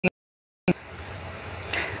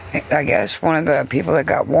I guess one of the people that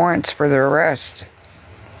got warrants for their arrest.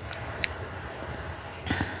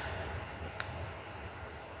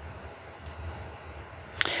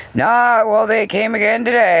 Nah, well, they came again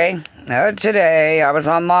today. Today, I was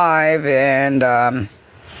on live, and I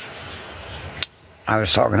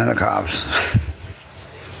was talking to the cops.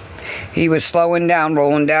 He was slowing down,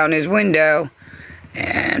 rolling down his window,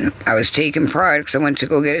 and I was taking pride because I went to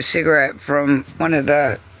go get a cigarette from one of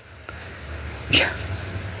the...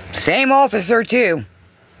 Same officer, too.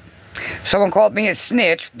 Someone called me a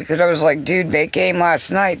snitch because I was like, dude, they came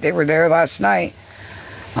last night. They were there last night.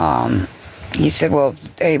 He said, well,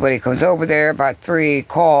 if anybody comes over there by 3,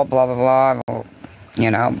 call, blah, blah, blah. Well,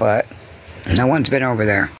 you know, but no one's been over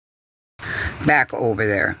there. Back over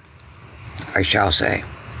there, I shall say.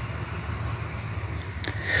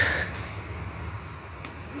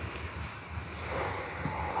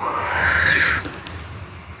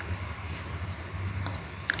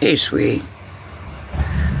 Hey, sweetie.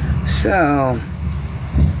 So,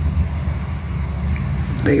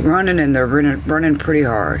 they're running, and they're running pretty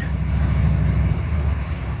hard.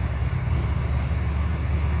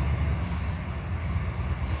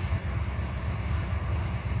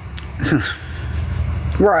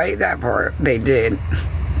 Right, that part. They did.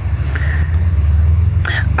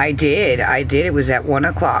 I did. It was at 1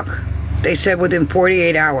 o'clock. They said within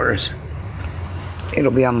 48 hours.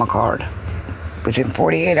 It'll be on my card. Within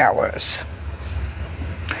 48 hours.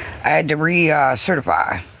 I had to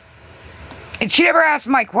re-certify. And she never asked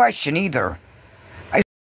my question either. I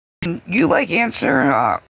said, you like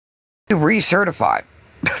answer, you recertify.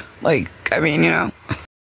 Like, I mean, you know.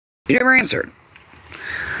 You never answered.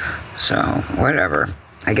 So, whatever.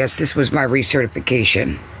 I guess this was my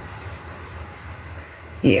recertification.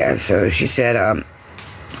 Yeah, so she said,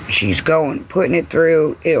 she's putting it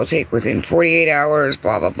through. It'll take within 48 hours,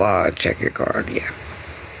 blah, blah, blah. Check your card, yeah.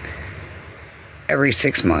 Every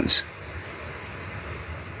 6 months.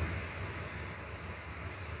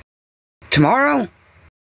 Tomorrow?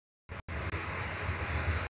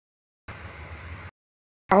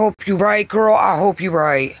 I hope you're right, girl. I hope you're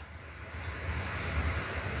right.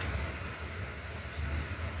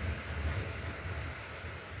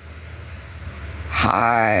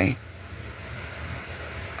 Hi.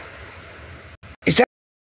 Is that...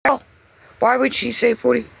 Why would she say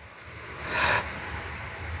 40?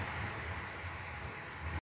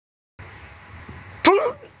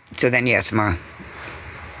 So then, yeah, tomorrow.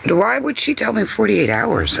 Why would she tell me 48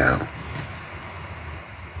 hours, though?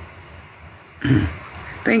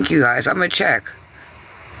 Thank you, guys. I'm gonna check.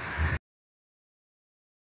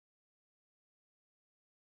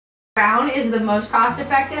 Brown is the most cost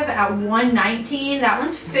effective at $119. That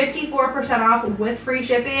one's 54% off with free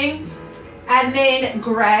shipping. And then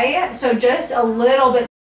gray, so just a little bit.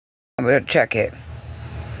 I'm gonna check it.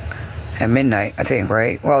 At midnight, I think,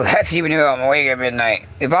 right? Well, that's even if I'm awake at midnight.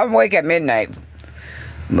 If I'm awake at midnight,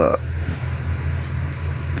 look.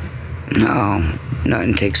 No,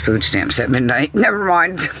 nothing takes food stamps at midnight. Never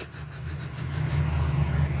mind.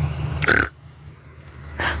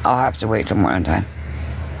 I'll have to wait till morning time.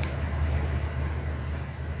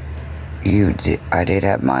 I did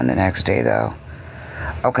have mine the next day, though.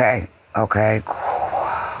 Okay.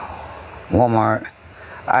 Walmart.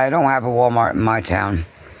 I don't have a Walmart in my town,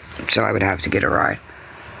 so I would have to get a ride.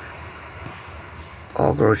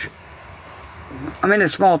 All grocery. I'm in a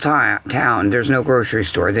small town. There's no grocery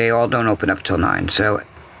store. They all don't open up till 9, so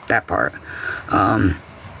that part.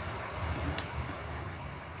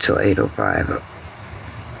 Till 8:05.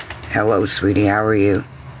 Hello, sweetie. How are you?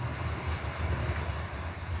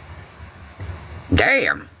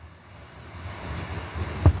 Damn.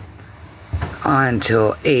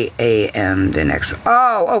 Until 8 a.m. the next...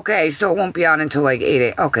 Oh, okay. So it won't be on until like 8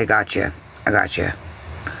 a.m. Okay, gotcha. I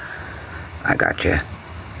gotcha.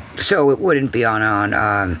 So it wouldn't be on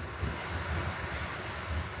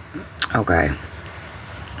okay.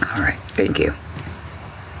 Alright, thank you.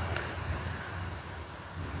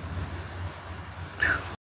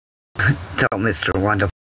 Tell Mr.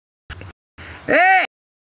 Wonderful. Hey!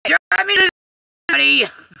 Drive me to the buddy!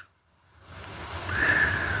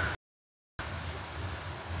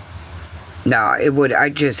 No, it would. I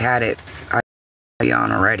just had it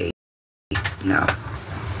on already. No.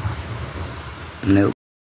 Nope.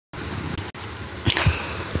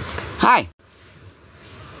 Hi.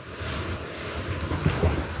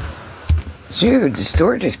 Dude, the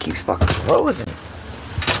store just keeps fucking closing.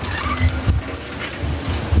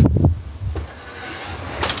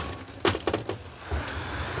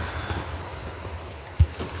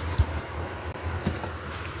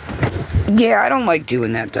 Yeah, I don't like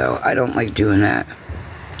doing that, though. I don't like doing that.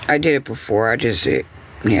 I did it before.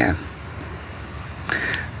 Yeah.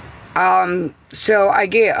 So I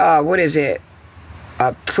get, what is it?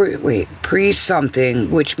 Pre something,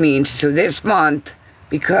 which means, so this month,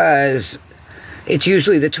 because it's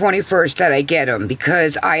usually the 21st that I get them,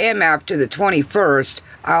 because I am after the 21st,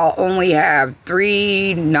 I'll only have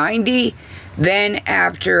 $3.90. Then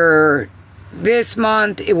after this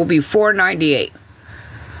month, it will be $4.98.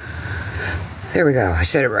 There we go. I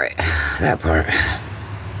said it right. That part.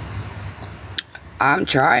 I'm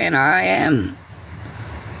trying. I am.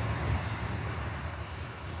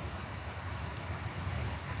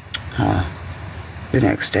 The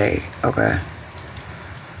next day. Okay.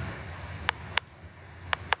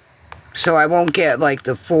 So I won't get like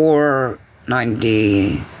the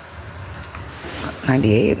 4.90,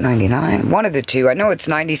 98, 99, one of the two. I know it's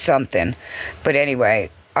 90 something, but anyway,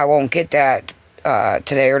 I won't get that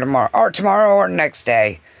today or tomorrow or next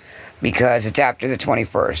day, because it's after the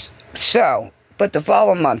 21st. So, but the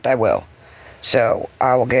following month I will. So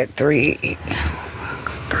I will get 3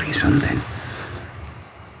 something.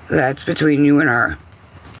 That's between you and her.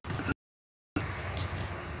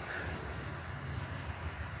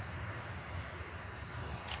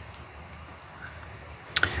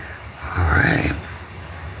 Alright.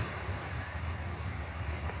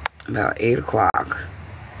 About 8 o'clock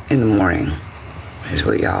in the morning is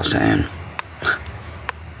what y'all saying.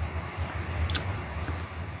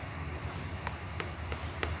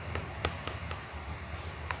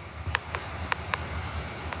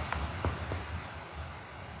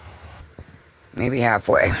 Maybe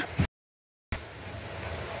halfway.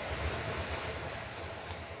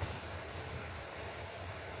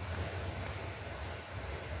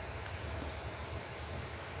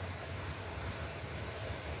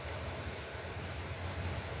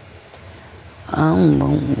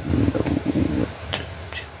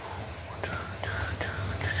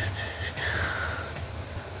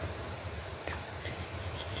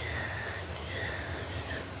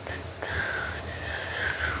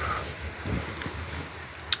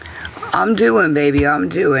 I'm doing, baby. I'm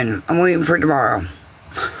doing. I'm waiting for tomorrow.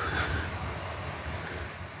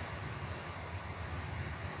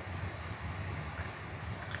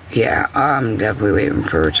 Yeah, I'm definitely waiting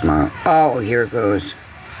for tomorrow. Oh, here it goes.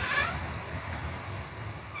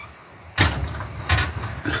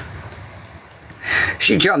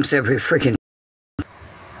 She jumps every freaking.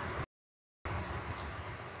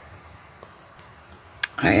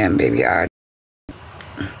 I am, baby. I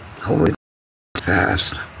holy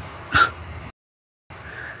fast.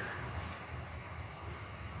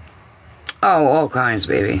 Oh, all kinds,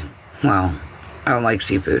 baby. Well, I don't like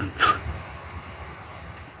seafood.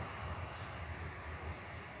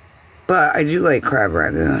 But I do like crab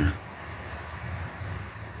ragout.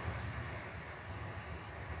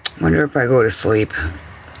 Wonder if I go to sleep.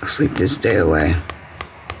 I'll sleep this day away.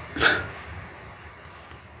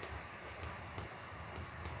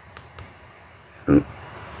 Who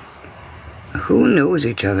knows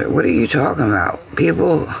each other? What are you talking about?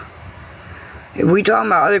 People... If we talking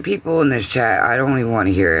about other people in this chat, I don't even want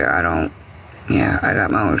to hear it. I don't... Yeah, I got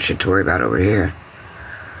my own shit to worry about over here.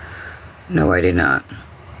 No, I did not.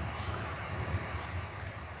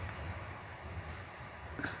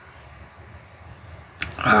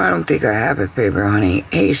 I don't think I have a favorite, honey.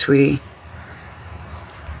 Hey, sweetie.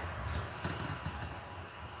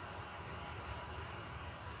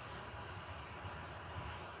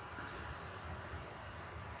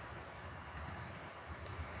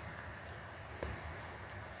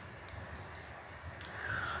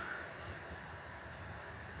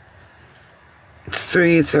 It's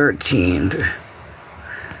 3:13.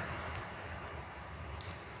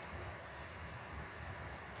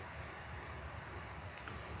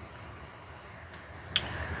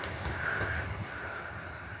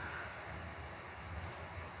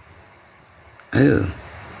 Ooh.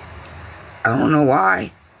 I don't know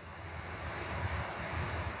why.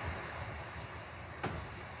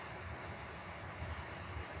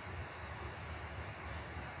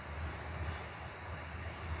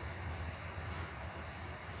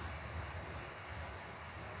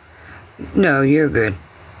 No, you're good.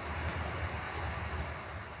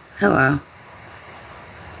 Hello.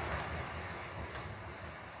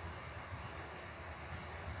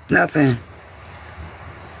 Nothing.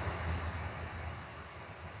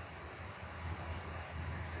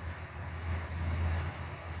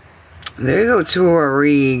 There you go,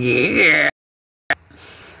 Tori. Yeah.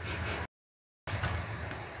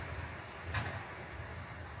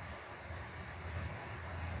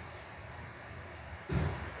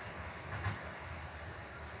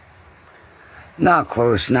 Not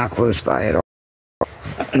close by at all.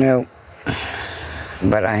 No.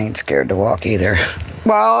 But I ain't scared to walk either.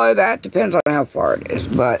 Well, that depends on how far it is,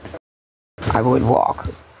 but I would walk.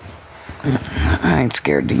 I ain't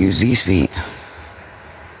scared to use these feet.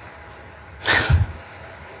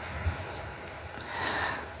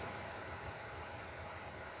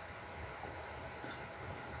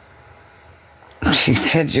 She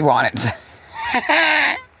said she wanted.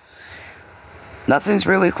 Nothing's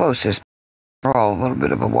really close. It's all a little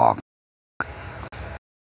bit of a walk.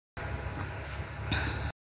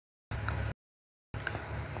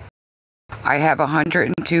 I have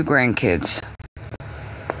 102 grandkids.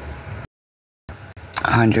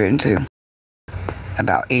 102.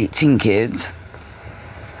 About 18 kids.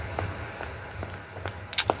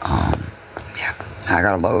 Yeah, I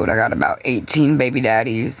got a load. I got about 18 baby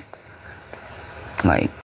daddies.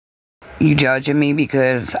 Like, you judging me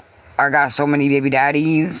because I got so many baby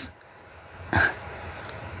daddies?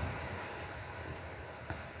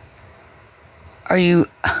 Are you...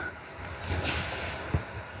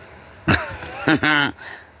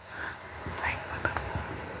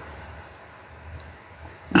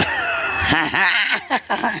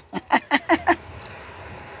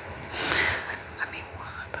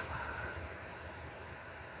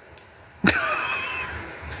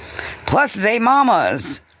 Plus they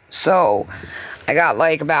mamas. So I got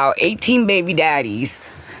like about 18 baby daddies.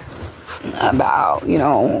 About,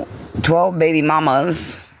 12 baby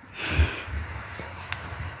mamas.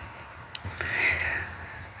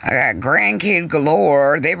 I got grandkid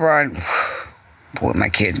galore. They brought... Boy, my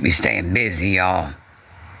kids be staying busy, y'all.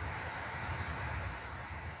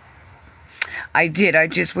 I did. I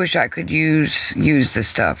just wish I could use the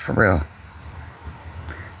stuff for real.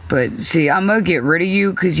 But see, I'm gonna get rid of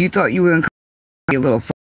you because you thought you were gonna come, you little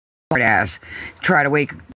fart ass. Try to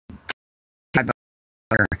wake.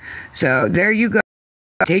 So there you go.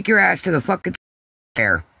 Take your ass to the fucking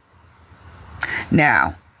there.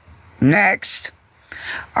 Now, next.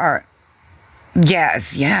 Alright.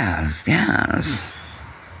 Yes.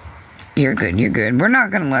 You're good. We're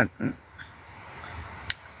not gonna let...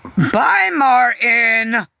 Bye,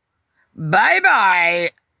 Martin.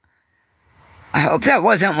 Bye-bye. I hope that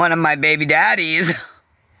wasn't one of my baby daddies.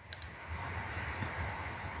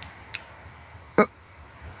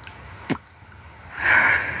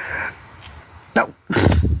 No.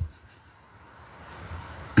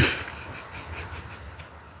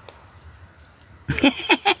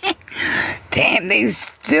 Damn, they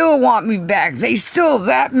still want me back. They still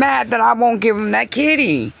that mad that I won't give them that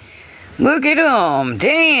kitty. Look at them.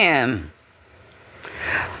 Damn.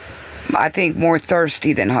 I think more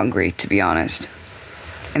thirsty than hungry, to be honest.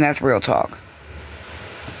 And that's real talk.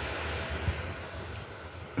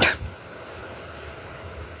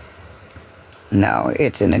 No,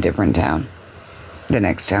 it's in a different town. The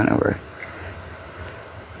next town over.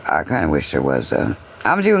 I kind of wish there was a...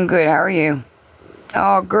 I'm doing good. How are you?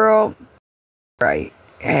 Oh, girl. Right.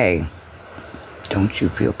 Hey. Don't you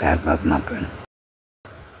feel bad about nothing.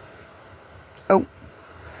 Oh.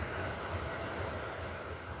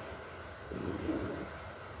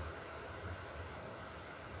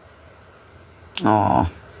 Aw.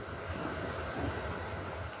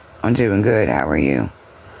 I'm doing good. How are you?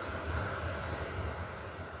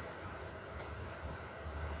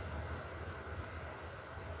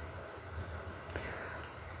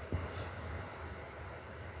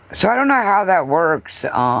 So I don't know how that works,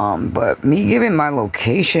 but me giving my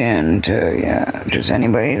location to, just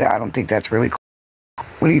anybody, I don't think that's really cool.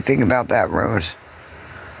 What do you think about that, Rose?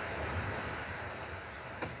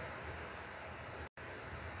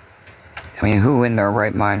 I mean, who in their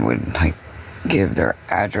right mind would, like, give their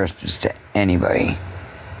addresses to anybody?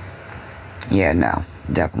 Yeah, no.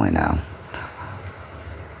 Definitely no.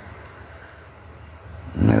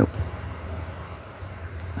 Nope.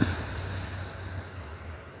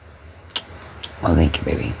 Well, thank you,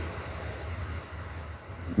 baby.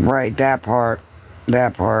 Right, that part.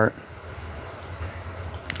 That part.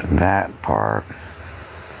 That part.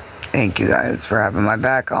 Thank you guys for having my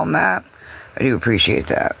back on that. I do appreciate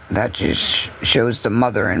that. That just shows the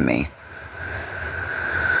mother in me.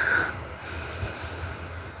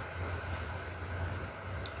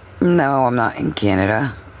 No, I'm not in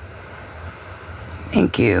Canada.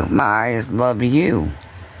 Thank you. My eyes love you.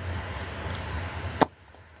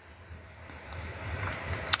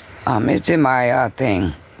 It's in my,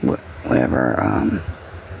 thing. Whatever,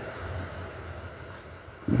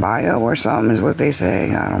 bio or something is what they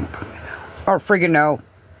say. I don't... Or friggin' know.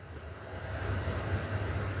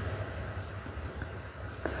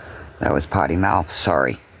 That was potty mouth.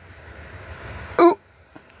 Sorry. Ooh!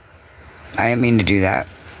 I didn't mean to do that.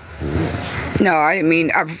 No, I didn't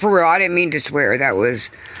mean... For real, I didn't mean to swear. That was...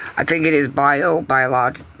 I think it is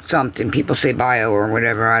biologic, something. People say bio or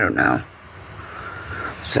whatever, I don't know.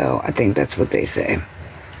 So, I think that's what they say.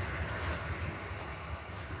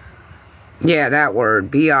 Yeah, that word,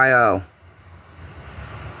 B-I-O.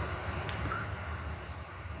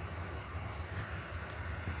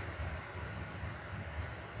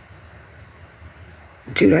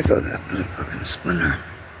 Dude, I thought that was a fucking splinter.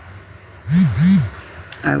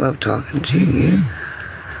 I love talking to you.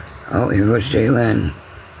 Oh, here goes Jalen.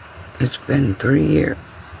 It's been 3 years.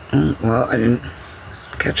 Well, I didn't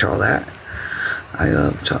catch all that. I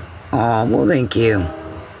love talking. Oh, well, thank you.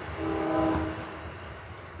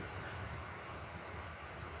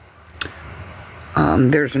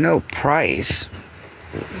 There's no price.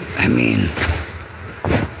 I mean,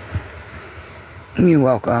 you're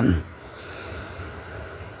welcome.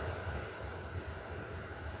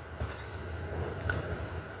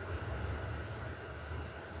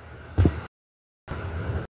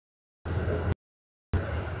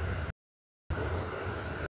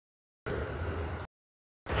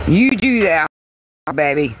 You do that,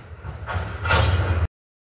 baby.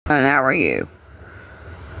 And how are you?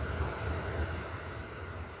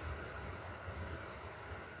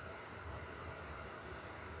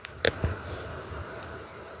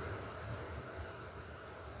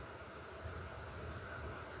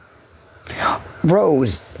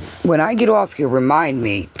 Rose, when I get off here, remind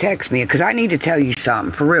me, text me, because I need to tell you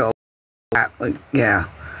something, for real. Like, yeah,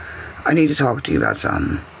 I need to talk to you about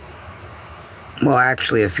something. Well,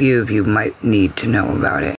 actually, a few of you might need to know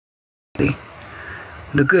about it.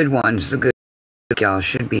 The good ones, the good y'all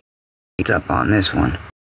should be up on this one.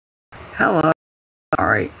 Hello.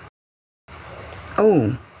 Alright.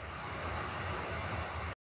 Oh.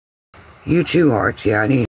 You too, hearts. Yeah, I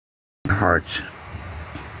need hearts.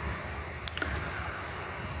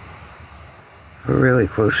 We're really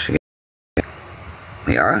close together.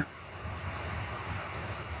 Liara?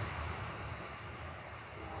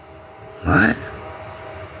 What?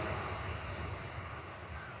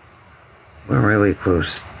 We're really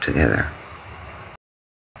close together.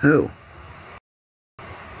 Who? I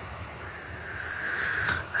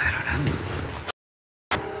don't know.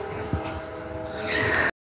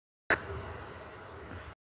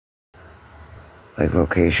 Like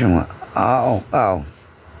location? What? Oh. Oh.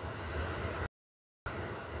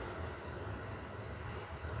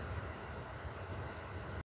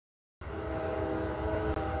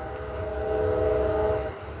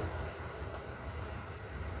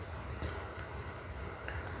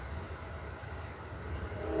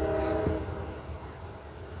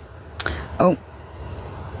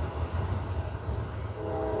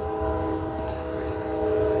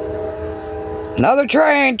 Another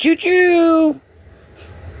train! Choo-choo!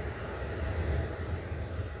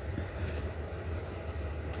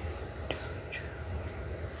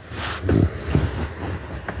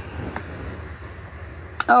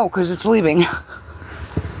 Oh, because it's leaving.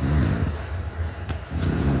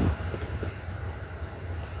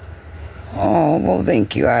 Oh, well,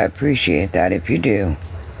 thank you. I appreciate that if you do.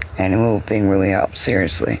 And a little thing really helps,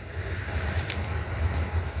 seriously.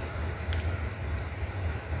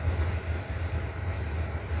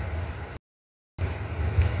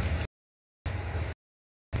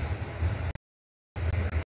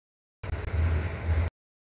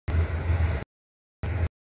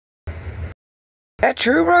 That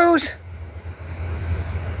true, Rose?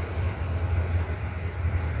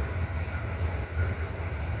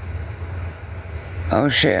 Oh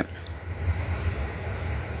shit.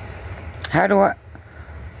 How do I...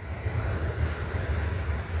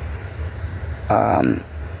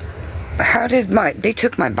 How did they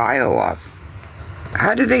took my bio off.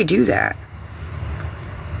 How did they do that?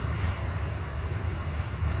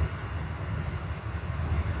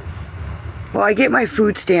 Well, I get my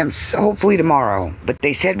food stamps hopefully tomorrow, but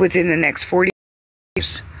they said within the next 40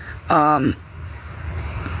 days. I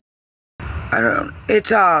don't know. It's,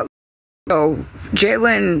 so,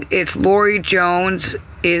 Jalen, it's Lori Jones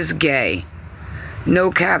is gay.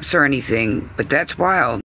 No caps or anything, but that's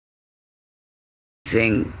wild.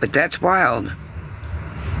 But that's wild.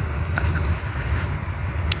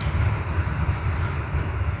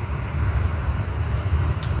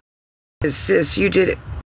 Sis, you did it.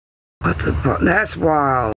 What the fuck? That's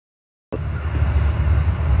wild.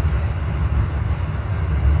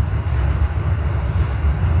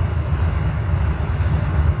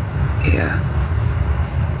 Yeah.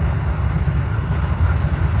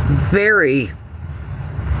 Very.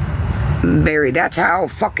 That's how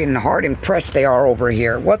fucking hard and pressed they are over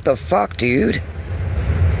here. What the fuck, dude?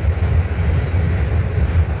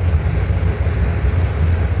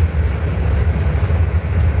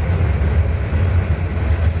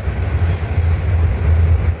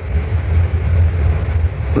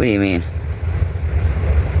 What do you mean?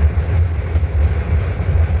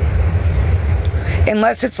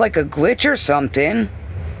 Unless it's like a glitch or something.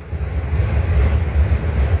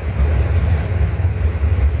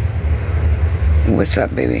 What's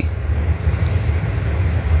up, baby?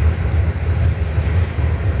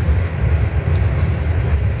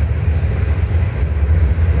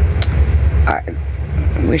 I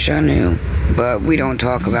wish I knew, but we don't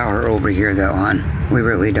talk about her over here though, hon. We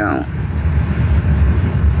really don't.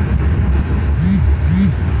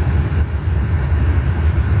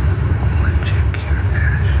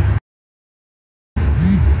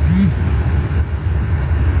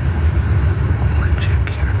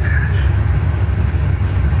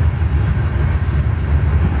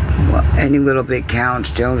 Any little bit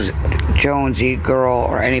counts. Jonesy girl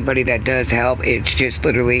or anybody that does help. It's just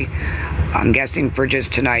literally, I'm guessing for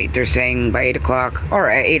just tonight, they're saying by 8 o'clock or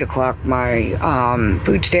at 8 o'clock my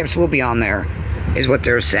food stamps will be on there, is what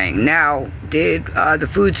they're saying. Now, did the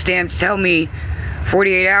food stamps tell me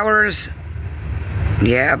 48 hours?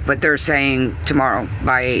 Yeah, but they're saying tomorrow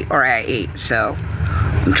by 8 or at 8, so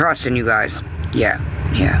I'm trusting you guys. Yeah.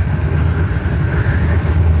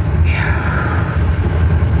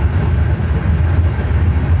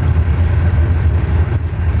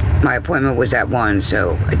 My appointment was at 1,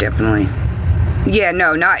 so I definitely... Yeah,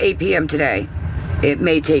 no, not 8 p.m. today. It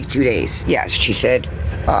may take 2 days. Yes, she said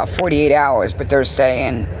 48 hours, but they're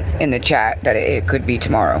saying in the chat that it could be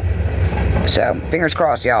tomorrow. So, fingers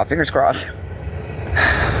crossed, y'all. Fingers crossed.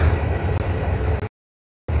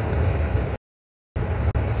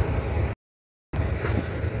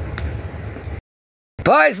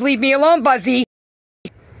 Buzz, leave me alone, Buzzy!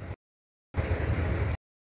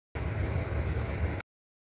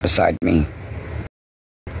 Beside me.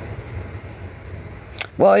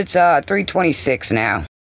 Well, it's 3:26 now.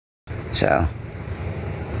 So.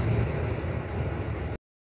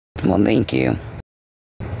 Well, thank you.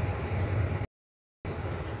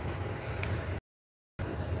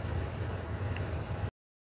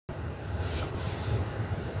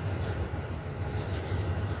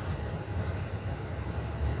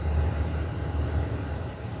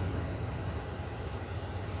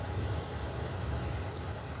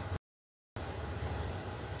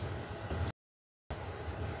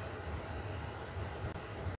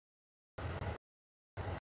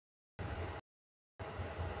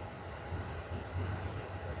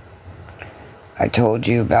 I told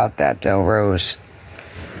you about that though, Rose.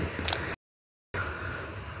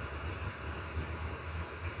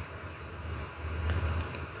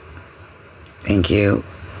 Thank you.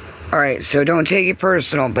 Alright, so don't take it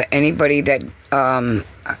personal, but anybody that,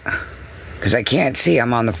 because I can't see,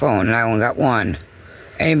 I'm on the phone, and I only got one.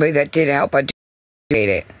 Anybody that did help, I appreciate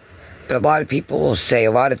it. But a lot of people will say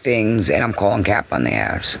a lot of things, and I'm calling cap on the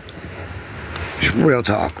ass. Just real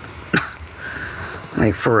talk.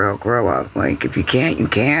 Like, for real, grow up. Like, if you can't, you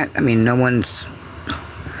can't. I mean, no one's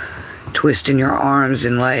twisting your arms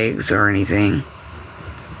and legs or anything.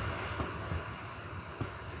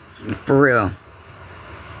 For real.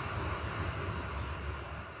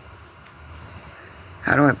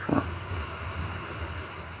 How do I pull?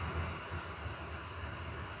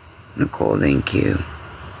 Nicole, thank you.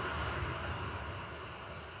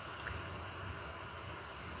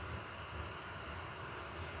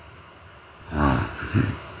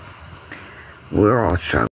 We're all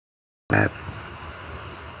struggling with that.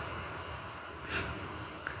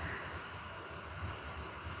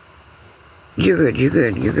 You're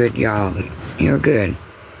good, y'all. You're good.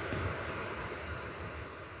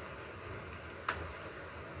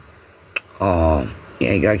 Oh,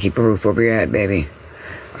 yeah, you gotta keep a roof over your head, baby.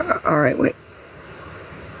 Alright, wait.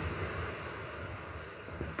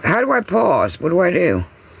 How do I pause? What do I do?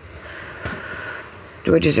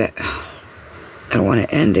 Do I just... I don't want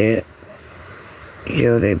to end it.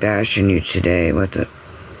 Yo, they bashing you today. What the...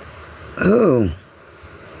 Who?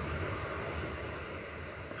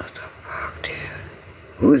 What the fuck, dude?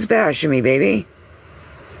 Who's bashing me, baby?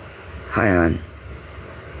 Hi, hon.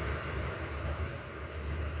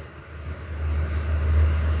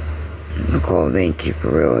 Nicole, thank you,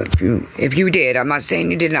 for real. If you did, I'm not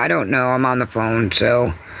saying you didn't. I don't know. I'm on the phone,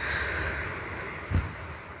 so...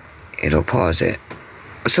 It'll pause it.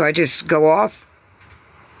 So I just go off?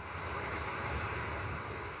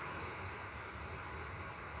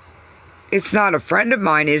 It's not a friend of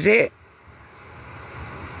mine, is it?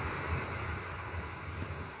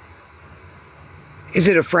 Is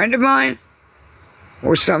it a friend of mine?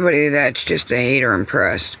 Or somebody that's just a hater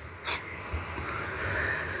impressed?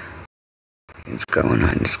 It's going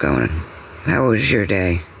on, it's going on. How was your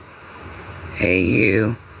day? Hey,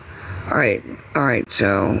 you. Alright,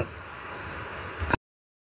 so...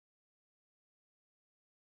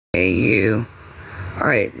 AU.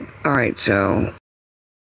 Alright, so